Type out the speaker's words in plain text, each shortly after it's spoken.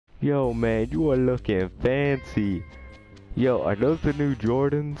Yo, man, you are looking fancy. Yo, are those the new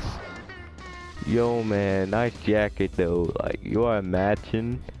Jordans? Yo, man, nice jacket though. Like, you are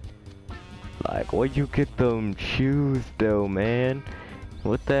matching. Like, where'd you get them shoes though, man?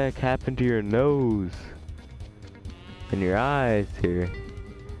 What the heck happened to your nose? And your eyes here?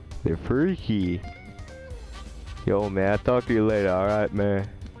 They're freaky. Yo, man, I'll talk to you later, alright, man?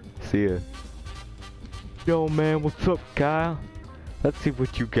 See ya. Yo, man, what's up, Kyle? Let's see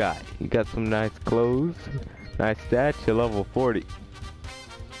what you got. You got some nice clothes. Nice stats, you're level 40.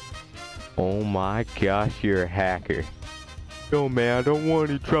 Oh my gosh, you're a hacker. Yo, man, I don't want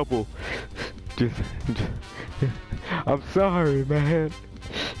any trouble. just I'm sorry, man.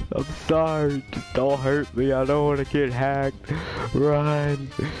 I'm sorry. Just don't hurt me. I don't want to get hacked. Run.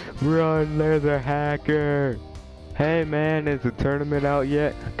 Run, there's a hacker. Hey, man, is the tournament out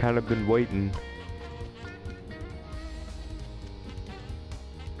yet? I kind of been waiting.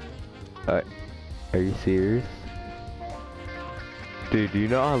 Are you serious? Dude, do you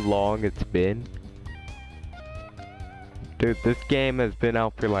know how long it's been? Dude, this game has been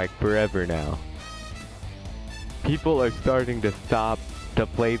out for like forever now. People are starting to stop to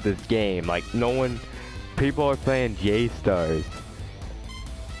play this game. Like, people are playing J-Stars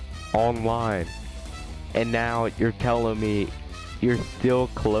online. And now you're telling me you're still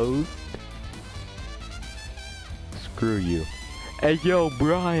closed? Screw you. Hey, yo,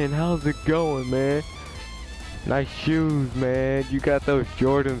 Brian, how's it going, man? Nice shoes, man. You got those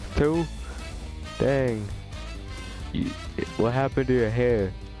Jordans too? Dang. What happened to your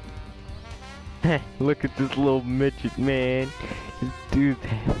hair? Look at this little midget, man. This dude's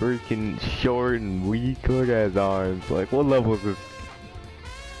freaking short and weak. Look at his arms. Like, what level is this?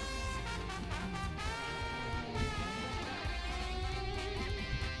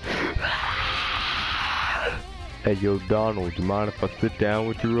 Hey, yo, Donald, you mind if I sit down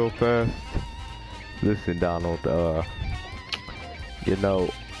with you real fast? Listen, Donald, you know,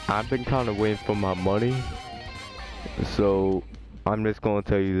 I've been kind of waiting for my money, so I'm just gonna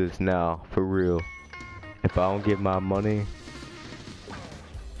tell you this now, for real. If I don't get my money,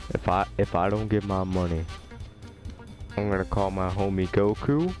 if I don't get my money, I'm gonna call my homie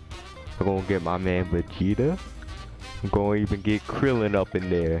Goku. I'm gonna get my man Vegeta. I'm gonna even get Krillin up in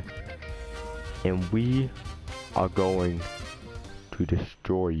there, and we are going to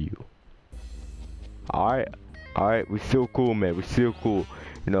destroy you. Alright, we still cool, man. We still cool.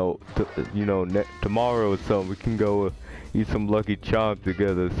 You know, tomorrow or something we can go eat some Lucky Charms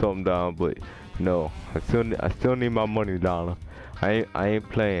together or something down. But no, I still need my money, Donna. I ain't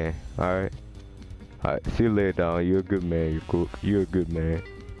playing. Alright, see you later, Donna. You're a good man. You're cool. You're a good man.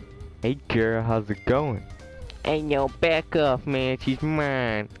 Hey, girl, how's it going? Hey, yo, back off, man. She's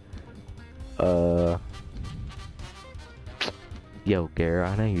mine. Yo, girl,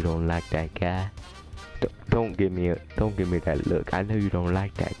 I know you don't like that guy. Don't give me that look. I know you don't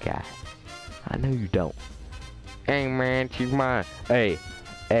like that guy. I know you don't. Hey, man, she's mine. Hey,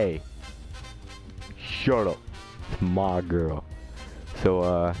 shut up. It's my girl.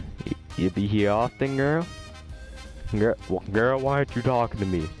 So, you be here often, girl? Girl, why aren't you talking to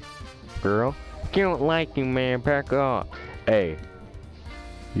me? Girl, you don't like you, man. Back off. Hey,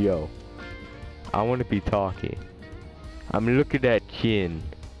 yo, I want to be talking. I'm looking at that chin.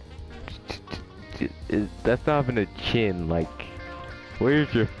 That's not even a chin. Like,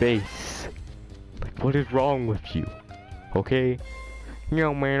 where's your face? Like, what is wrong with you? Okay?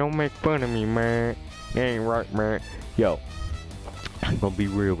 Yo, man, don't make fun of me, man. That ain't right, man. Yo, I'm gonna be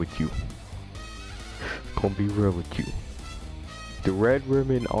real with you. The Red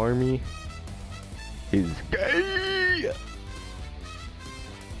Ribbon Army is gay.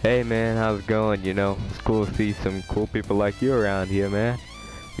 Hey, man, how's it going? You know, it's cool to see some cool people like you around here, man.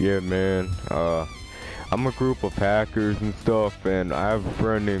 Yeah, man, I'm a group of hackers and stuff, and I have a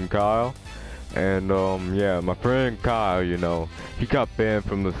friend named Kyle. And, yeah, my friend Kyle, you know, he got banned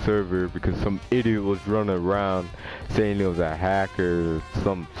from the server because some idiot was running around saying he was a hacker or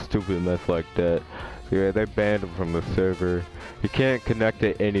some stupid mess like that. Yeah, they banned him from the server. He can't connect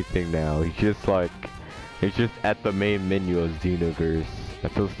to anything now. He's just at the main menu of Xenoverse. I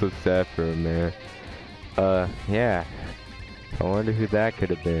feel so sad for him, man. Yeah. I wonder who that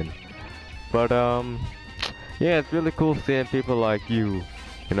could have been. But, yeah, it's really cool seeing people like you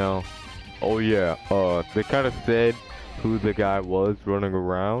know. Oh yeah, they kind of said who the guy was running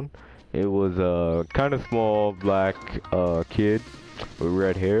around. It was a kind of small black kid with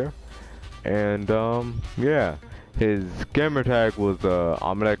red hair. And, yeah, his gamer tag was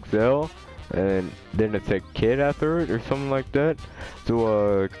AmenXl. And then it said kid after it or something like that.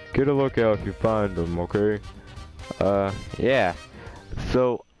 So, get a look out if you find him, okay? Yeah.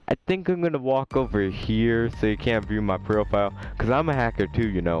 So, I think I'm gonna walk over here so you can't view my profile, cause I'm a hacker too,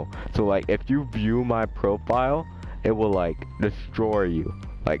 you know. So like, if you view my profile, it will like destroy you.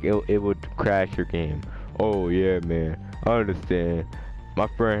 Like it would crash your game. Oh yeah, man. I understand. My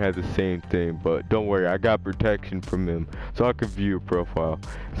friend has the same thing, but don't worry, I got protection from him, so I can view your profile.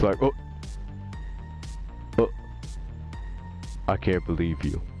 It's like, oh, I can't believe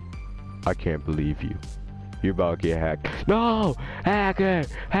you. I can't believe you. You're about to get hacked. No! Hacker!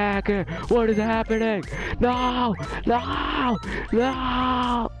 Hacker! What is happening? No! No!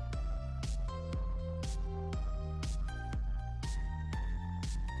 No!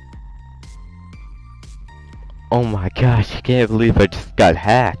 Oh my gosh, I can't believe I just got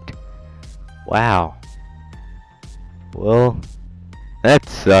hacked. Wow. Well, that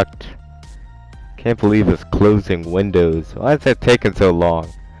sucked. Can't believe it's closing Windows. Why is that taking so long?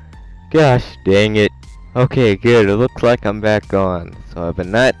 Gosh dang it. Okay, good. It looks like I'm back on. So I've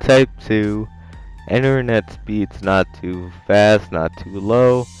been not type 2. Internet speed's not too fast, not too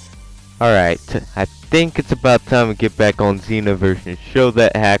low. Alright, I think it's about time to get back on Xenoverse and show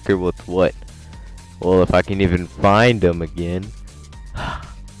that hacker what's what. Well, if I can even find him again.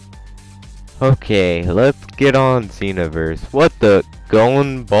 Okay, let's get on Xenoverse. What the?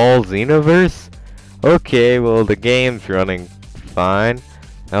 Going ball Xenoverse? Okay, well the game's running fine.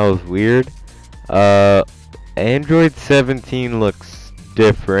 That was weird. Android 17 looks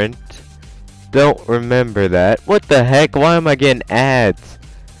different. Don't remember that. What the heck? Why am I getting ads?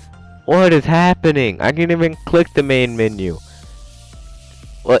 What is happening? I can't even click the main menu.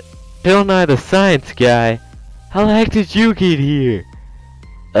 What? Bill Nye the Science Guy? How the heck did you get here?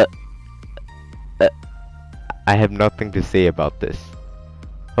 I have nothing to say about this.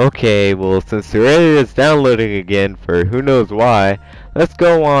 Okay, well, since Reddit is downloading again for who knows why, let's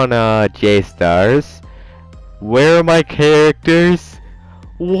go on JStars. Where are my characters?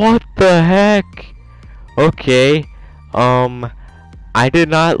 What the heck? Okay, I did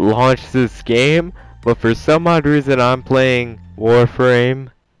not launch this game, but for some odd reason I'm playing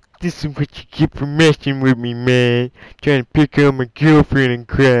Warframe. This is what you get for messing with me, man. Trying to pick up my girlfriend and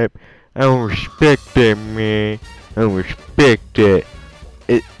crap. I don't respect that, man. I don't respect that.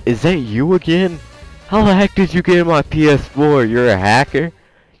 Is that you again? How the heck did you get my PS4? You're a hacker?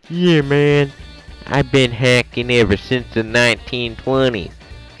 Yeah, man. I've been hacking ever since the 1920s.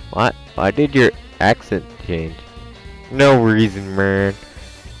 What? Why did your accent change? No reason, man.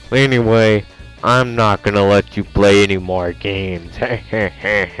 Anyway, I'm not gonna let you play any more games.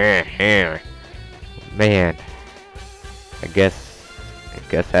 Man. I guess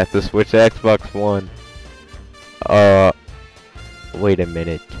I have to switch to Xbox One. Wait a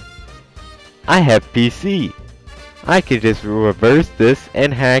minute. I have PC. I could just reverse this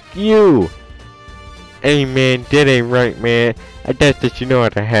and hack you. Hey man, that ain't right, man. I doubt that you know how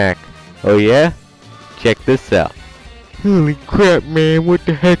to hack. Oh yeah? Check this out. Holy crap, man, what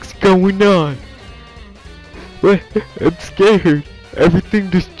the heck's going on? What? I'm scared. Everything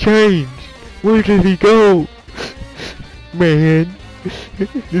just changed. Where did he go? Man,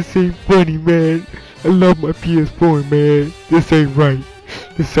 this ain't funny, man. I love my PS4, man. This ain't right.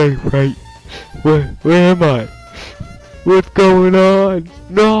 This ain't right. Where am I? What's going on?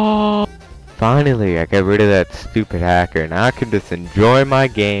 No! Finally, I got rid of that stupid hacker. Now I can just enjoy my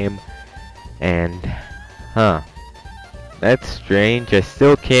game. And, that's strange. I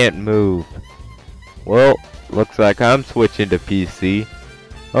still can't move. Well, looks like I'm switching to PC.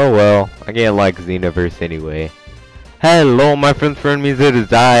 Oh well, I can't like Xenoverse anyway. Hello my friends, it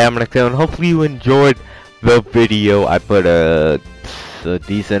is I, AmenXl, and hopefully you enjoyed the video. I put a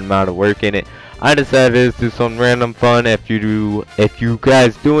decent amount of work in it. I decided to do some random fun. If you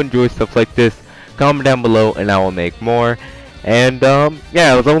guys do enjoy stuff like this, comment down below and I will make more. And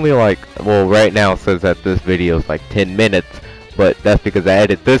yeah, it was only like, well, right now it says that this video is like 10 minutes, but that's because I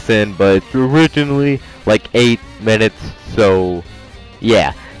edited this in, but it's originally like 8 minutes, so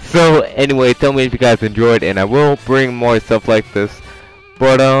yeah. So anyway, tell me if you guys enjoyed, and I will bring more stuff like this.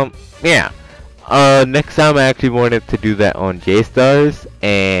 But yeah. Next time I actually wanted to do that on JStars,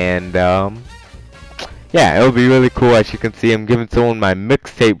 and yeah, it'll be really cool. As you can see, I'm giving someone my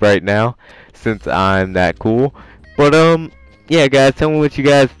mixtape right now, since I'm that cool. But yeah, guys, tell me what you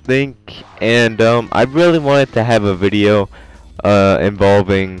guys think, and I really wanted to have a video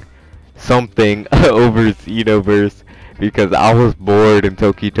involving something over Xenoverse, because I was bored in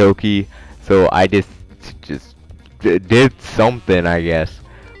Toki Toki, so I just did something, I guess.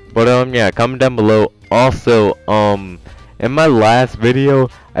 But yeah, comment down below. Also, in my last video,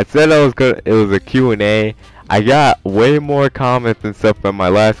 I said it was a Q&A. I got way more comments and stuff on my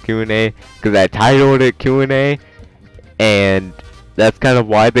last Q&A, because I titled it Q&A, and That's kind of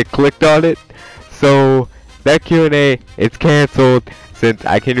why they clicked on it. So that Q&A, it's canceled since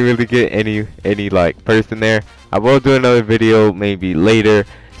I can't really get any like person there. I will do another video maybe later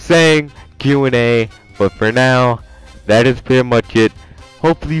saying Q&A, but for now, that is pretty much it.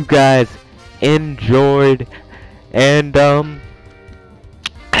 Hopefully you guys enjoyed, and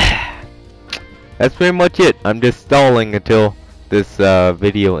that's pretty much it. I'm just stalling until this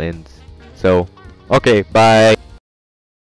video ends. So, okay, bye.